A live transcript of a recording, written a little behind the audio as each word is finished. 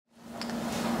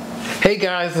Hey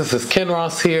guys, this is Ken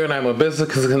Ross here, and I'm a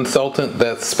business consultant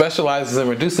that specializes in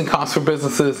reducing costs for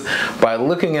businesses by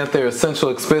looking at their essential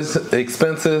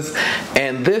expenses.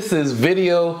 And this is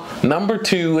video number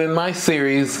 2 in my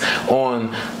series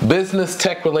on business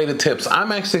tech related tips.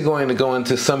 I'm actually going to go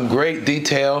into some great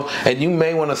detail, and you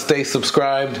may want to stay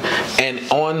subscribed and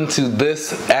on to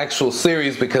this actual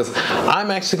series because I'm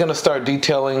actually going to start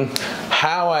detailing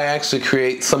how I actually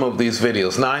create some of these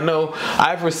videos. Now, I know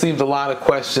I've received a lot of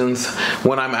questions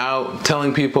when I'm out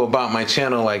telling people about my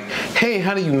channel, like, hey,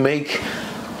 how do you make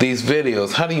these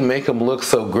videos? How do you make them look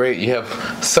so great? You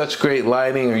have such great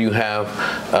lighting, or you have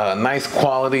a nice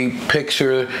quality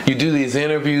picture. You do these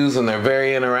interviews and they're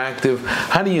very interactive.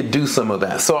 How do you do some of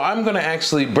that? So I'm going to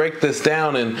actually break this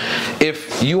down, and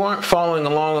if you aren't following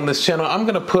along on this channel, I'm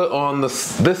going to put on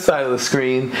this side of the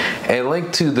screen a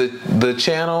link to the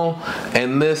channel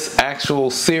and this actual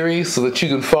series so that you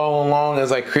can follow along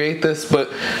as I create this.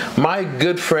 But my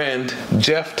good friend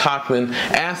Jeff Tockman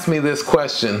asked me this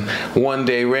question one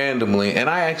day randomly, and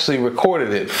I actually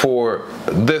recorded it for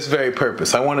this very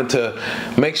purpose. I wanted to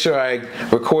make sure I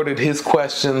recorded his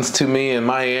questions to me and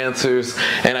my answers,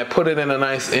 and I put it in a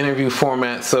nice interview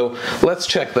format. So let's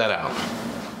check that out.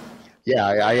 Yeah,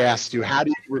 I asked you, how do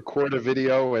you record a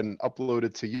video and upload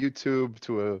it to YouTube,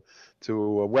 to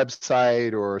a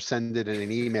website, or send it in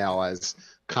an email as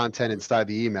content inside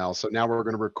the email? So now we're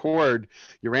going to record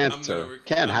your answer.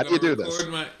 Ken, how do you do this?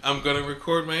 I'm going to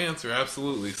record my answer,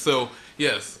 absolutely. So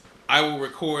yes, I will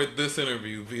record this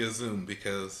interview via Zoom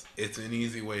because it's an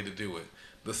easy way to do it.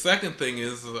 The second thing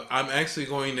is I'm actually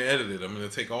going to edit it. I'm going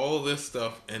to take all of this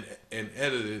stuff and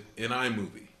edit it in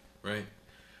iMovie, right?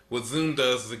 What Zoom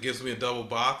does is it gives me a double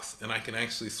box, and I can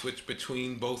actually switch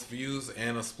between both views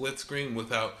and a split screen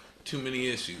without too many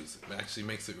issues. It actually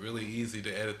makes it really easy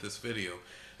to edit this video.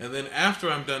 And then after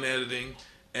I'm done editing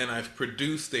and I've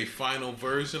produced a final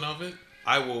version of it,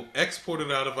 I will export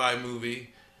it out of iMovie,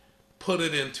 put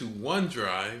it into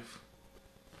OneDrive,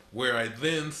 where I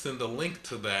then send a link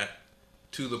to that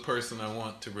to the person I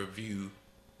want to review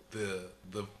the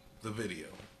video.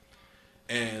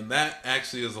 And that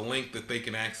actually is a link that they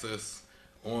can access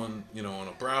on, on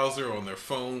a browser, on their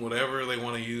phone, whatever they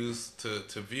want to use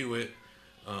to view it.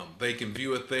 They can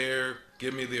view it there,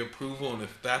 give me the approval, and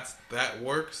if that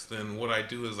works, then what I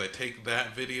do is I take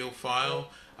that video file,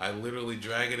 I literally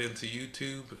drag it into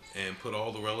YouTube and put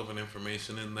all the relevant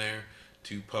information in there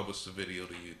to publish the video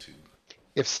to YouTube.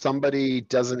 If somebody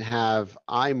doesn't have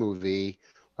iMovie,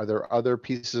 are there other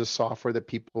pieces of software that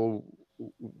people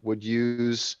would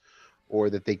use, or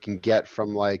that they can get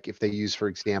from, like, if they use, for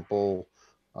example,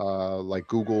 like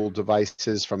Google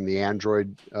devices from the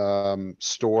Android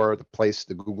store,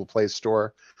 the Google Play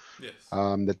Store, yes,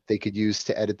 that they could use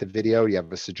to edit the video? Do you have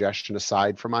a suggestion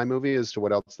aside from iMovie as to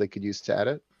what else they could use to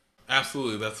edit?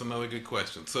 Absolutely, that's another good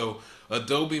question. So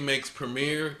Adobe makes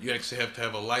Premiere. You actually have to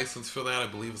have a license for that. I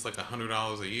believe it's like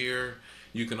 $100 a year.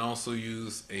 You can also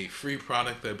use a free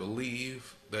product, I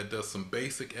believe, that does some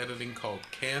basic editing called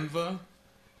Canva.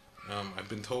 I've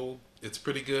been told it's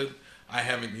pretty good. I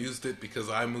haven't used it because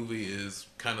iMovie is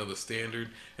kind of the standard.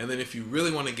 And then if you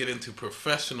really want to get into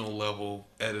professional level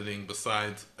editing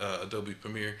besides Adobe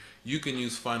Premiere, you can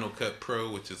use Final Cut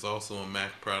Pro, which is also a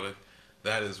Mac product.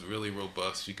 That is really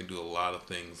robust. You can do a lot of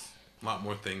things, a lot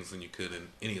more things than you could in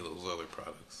any of those other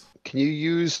products. Can you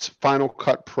use Final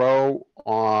Cut Pro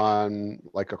on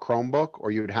like a Chromebook,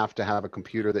 or you'd have to have a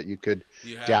computer that you could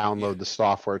download the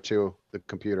software to the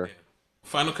computer? Yeah.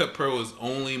 Final Cut Pro is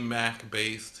only Mac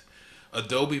based.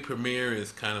 Adobe Premiere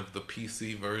is kind of the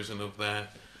PC version of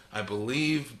that. I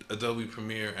believe Adobe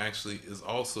Premiere actually is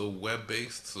also web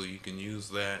based, so you can use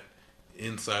that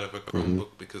inside of a Chromebook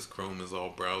because Chrome is all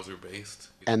browser based.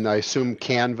 And I assume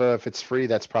Canva, if it's free,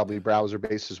 that's probably browser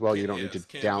based as well. You don't need to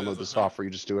download the software,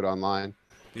 you just do it online.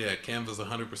 Yeah, Canva's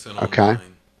 100% online. Okay.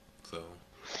 So,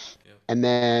 yeah. And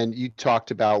then you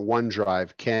talked about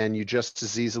OneDrive. Can you just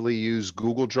as easily use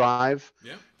Google Drive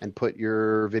and put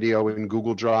your video in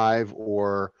Google Drive,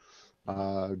 or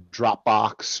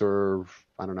Dropbox, or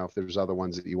I don't know if there's other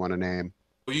ones that you want to name?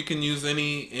 Well, you can use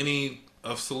any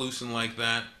solution like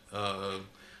that.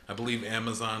 I believe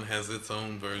Amazon has its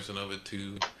own version of it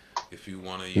too, if you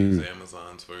want to use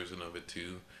Amazon's version of it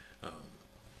too.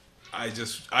 I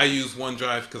use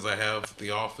OneDrive because I have the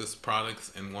Office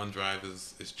products, and OneDrive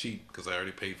is cheap because I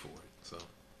already paid for it. So.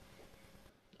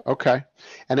 Okay.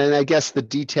 And then I guess the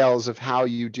details of how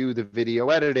you do the video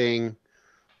editing,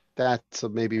 that's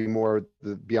maybe more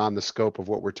beyond the scope of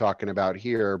what we're talking about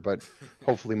here, but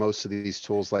hopefully most of these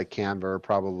tools like Canva are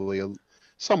probably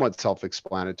somewhat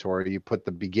self-explanatory. You put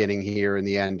the beginning here and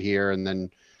the end here, and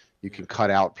then you can cut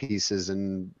out pieces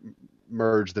and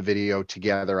merge the video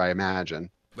together, I imagine.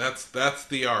 That's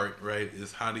the art, right?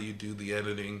 Is how do you do the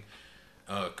editing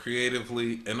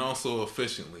creatively and also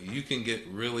efficiently. You can get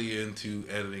really into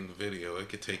editing video. It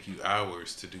could take you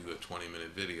hours to do a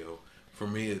 20-minute video. For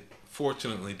me, it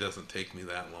fortunately doesn't take me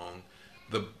that long.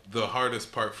 The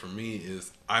hardest part for me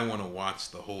is I want to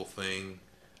watch the whole thing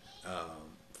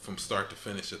from start to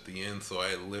finish at the end, so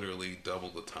I literally double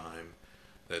the time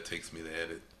that takes me to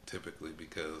edit typically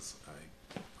because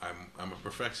I'm a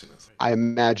perfectionist. I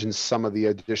imagine some of the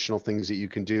additional things that you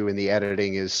can do in the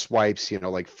editing is swipes,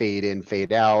 like fade in,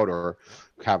 fade out, or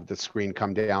have the screen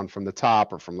come down from the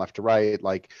top or from left to right,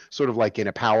 like sort of like in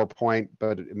a PowerPoint,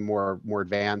 but more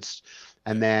advanced.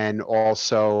 And Yeah. then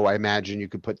also, I imagine you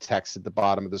could put text at the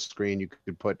bottom of the screen. You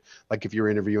could put, like if you're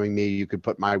interviewing me, you could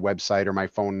put my website or my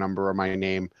phone number or my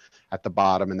name at the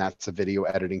bottom, and that's a video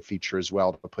editing feature as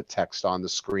well to put text on the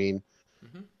screen.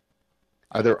 Mm-hmm.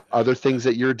 Are there other things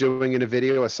that you're doing in a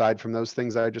video aside from those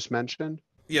things I just mentioned?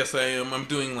 Yes, I am. I'm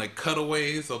doing like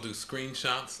cutaways. I'll do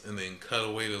screenshots and then cut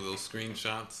away to those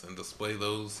screenshots and display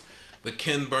those. The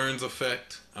Ken Burns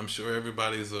effect. I'm sure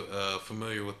everybody's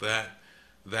familiar with that.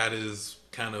 That is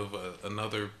kind of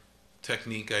another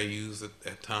technique I use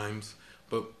at times.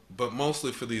 But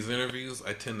mostly for these interviews,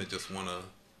 I tend to just want to,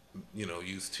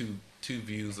 use two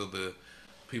views of the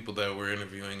people that we're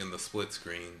interviewing in the split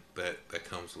screen that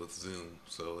comes with Zoom.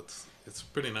 So it's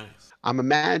pretty nice. I'm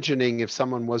imagining if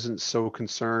someone wasn't so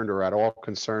concerned or at all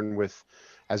concerned with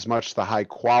as much the high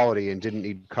quality and didn't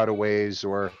need cutaways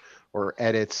or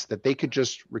edits, that they could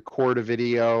just record a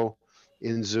video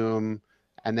in Zoom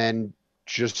and then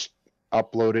just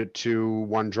upload it to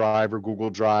OneDrive or Google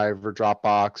Drive or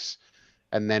Dropbox,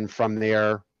 and then from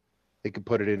there they could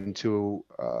put it into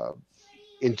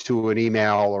an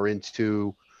email or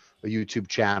into a YouTube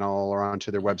channel or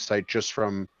onto their website just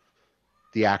from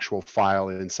the actual file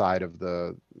inside of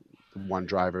the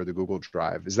OneDrive or the Google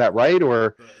Drive. Is that right?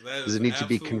 Or That does is it need to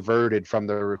be absolutely converted from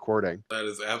the recording? That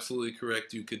is absolutely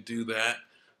correct. You could do that.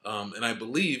 And I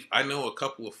believe, I know a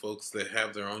couple of folks that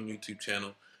have their own YouTube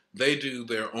channel. They do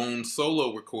their own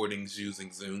solo recordings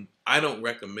using Zoom. I don't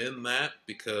recommend that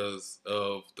because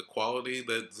of the quality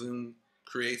that Zoom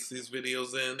creates these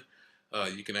videos in.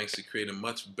 You can actually create a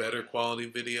much better quality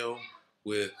video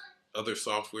with other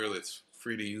software that's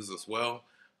free to use as well.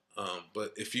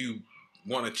 But if you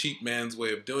want a cheap man's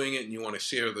way of doing it and you want to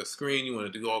share the screen, you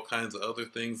want to do all kinds of other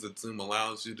things that Zoom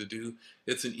allows you to do,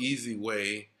 it's an easy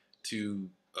way to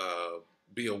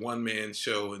be a one-man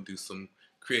show and do some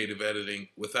creative editing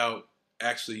without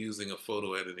actually using a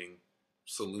photo editing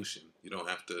solution. You don't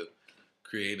have to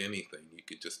create anything. You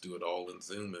could just do it all in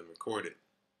Zoom and record it.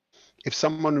 If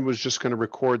someone was just going to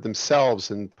record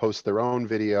themselves and post their own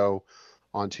video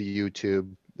onto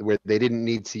YouTube where they didn't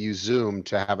need to use Zoom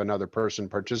to have another person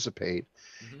participate,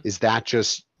 Mm-hmm. is that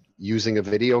just using a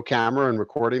video camera and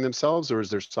recording themselves, or is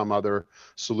there some other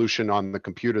solution on the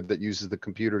computer that uses the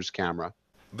computer's camera?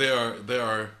 There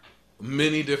are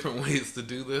many different ways to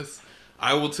do this.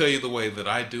 I will tell you the way that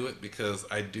I do it because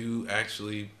I do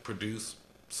actually produce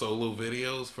solo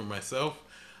videos for myself.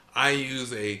 I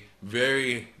use a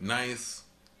very nice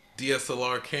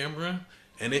DSLR camera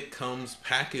and it comes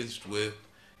packaged with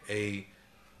a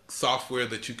software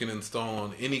that you can install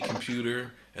on any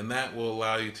computer, and that will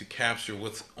allow you to capture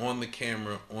what's on the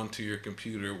camera onto your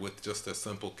computer with just a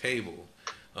simple cable.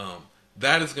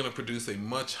 That is going to produce a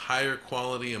much higher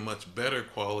quality and much better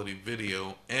quality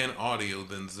video and audio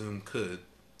than Zoom could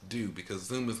do because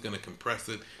Zoom is going to compress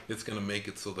it. It's going to make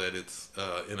it so that it's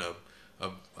in a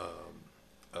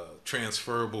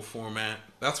transferable format.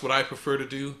 That's what I prefer to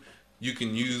do. You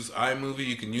can use iMovie.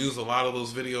 You can use a lot of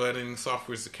those video editing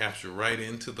softwares to capture right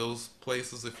into those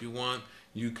places if you want.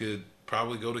 You could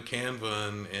probably go to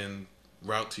Canva and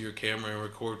route to your camera and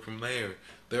record from there.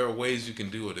 There are ways you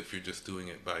can do it if you're just doing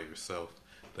it by yourself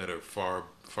that are far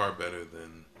better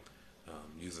than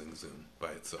using Zoom by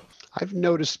itself. I've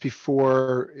noticed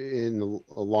before in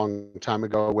a long time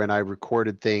ago when I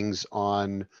recorded things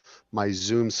on my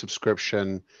Zoom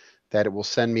subscription that it will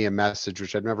send me a message,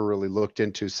 which I've never really looked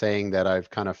into, saying that I've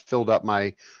kind of filled up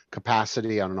my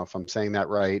capacity. I don't know if I'm saying that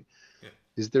right. Yeah.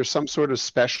 Is there some sort of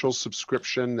special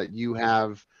subscription that you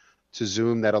have to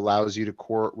Zoom that allows you to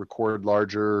record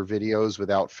larger videos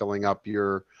without filling up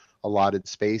your allotted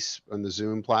space on the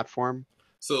Zoom platform?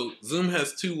 So Zoom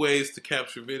has two ways to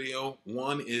capture video.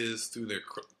 One is through their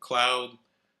cloud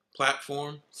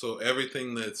platform. So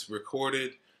everything that's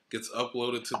recorded gets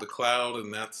uploaded to the cloud,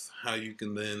 and that's how you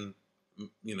can then,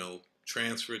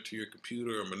 transfer it to your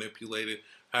computer or manipulate it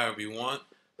however you want.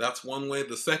 That's one way.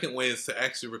 The second way is to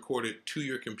actually record it to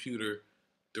your computer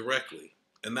directly.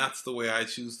 And that's the way I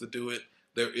choose to do it.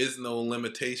 There is no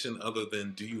limitation other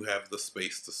than, do you have the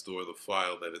space to store the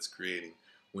file that it's creating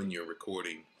when you're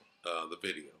recording the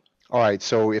video? All right,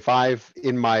 so if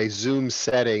in my Zoom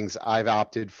settings, I've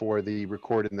opted for the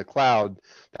record in the cloud,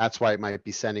 that's why it might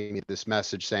be sending me this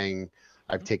message saying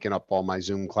I've taken up all my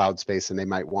Zoom cloud space and they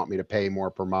might want me to pay more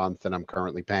per month than I'm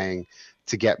currently paying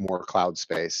to get more cloud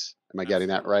space. Am I getting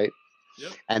that right?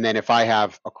 Yep. And then if I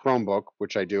have a Chromebook,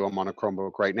 which I do, I'm on a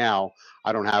Chromebook right now,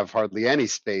 I don't have hardly any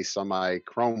space on my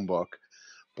Chromebook,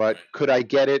 but could I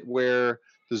get it where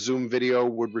the Zoom video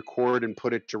would record and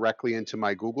put it directly into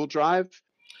my Google Drive?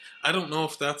 I don't know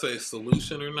if that's a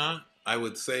solution or not. I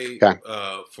would say, Okay.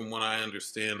 From what I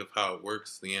understand of how it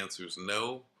works, the answer is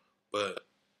no, but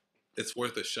it's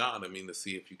worth a shot. I mean, to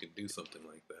see if you can do something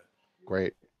like that.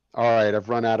 Great. All right, I've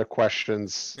run out of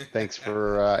questions. Thanks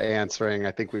for answering.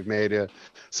 I think we've made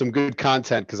some good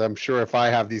content, because I'm sure if I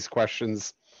have these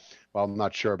questions, well, I'm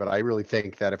not sure, but I really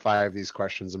think that if I have these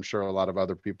questions, I'm sure a lot of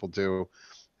other people do.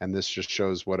 And this just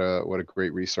shows what a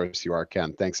great resource you are,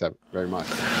 Ken. Thanks very much.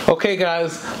 Okay,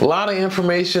 guys, a lot of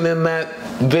information in that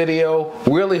video.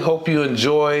 Really hope you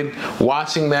enjoyed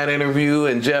watching that interview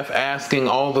and Jeff asking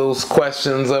all those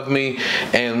questions of me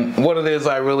and what it is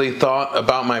I really thought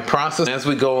about my process. As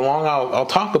we go along, I'll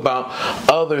talk about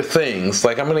other things.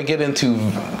 Like, I'm going to get into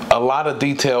a lot of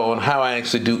detail on how I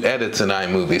actually do edits in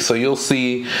iMovie. So you'll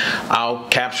see, I'll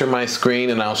capture my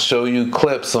screen and I'll show you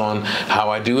clips on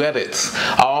how I do edits.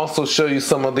 I'll also show you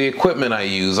some of the equipment I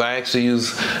use. I actually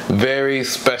use very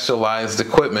specialized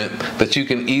equipment that you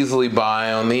can easily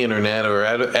buy on the internet or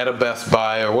at a Best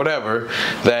Buy or whatever,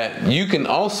 that you can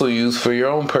also use for your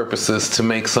own purposes to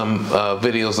make some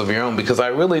videos of your own, because I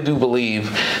really do believe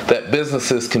that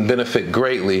businesses can benefit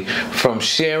greatly from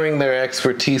sharing their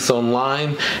expertise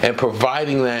online and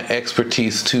providing that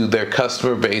expertise to their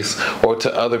customer base or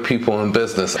to other people in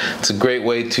business. It's a great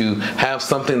way to have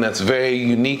something that's very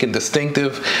unique and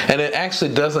distinctive, and it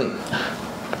actually doesn't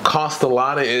cost a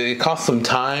lot. It costs some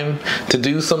time to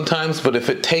do sometimes, but if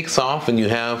it takes off and you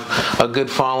have a good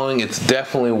following, it's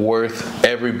definitely worth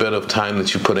every bit of time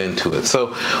that you put into it.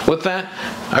 So with that,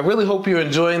 I really hope you're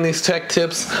enjoying these tech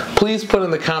tips. Please put in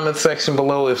the comment section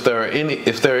below if there are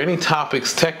any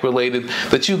topics tech related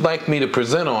that you'd like me to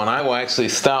present on. I will actually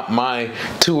stop my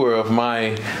tour of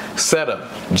my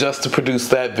setup just to produce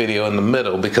that video in the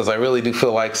middle, because I really do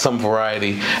feel like some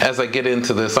variety as I get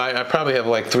into this. I probably have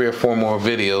like 3 or 4 more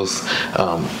videos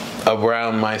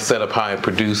around my setup, how I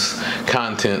produce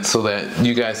content, so that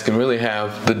you guys can really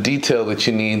have the detail that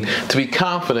you need to be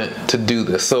confident to do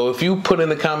this. So if you put in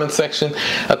the comment section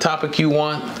a topic you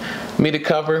want me to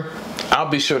cover, I'll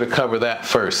be sure to cover that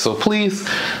first. So please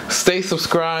stay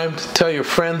subscribed, tell your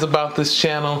friends about this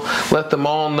channel, let them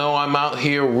all know I'm out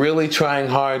here really trying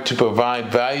hard to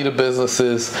provide value to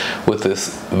businesses with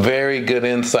this very good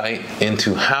insight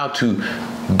into how to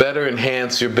better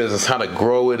enhance your business, how to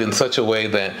grow it in such a way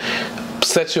that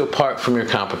sets you apart from your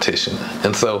competition.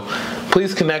 And so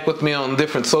please connect with me on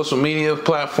different social media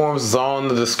platforms. It's all in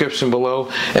the description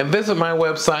below. And visit my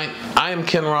website,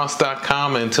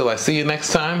 IamKenRoss.com. And until I see you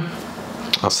next time,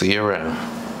 I'll see you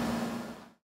around.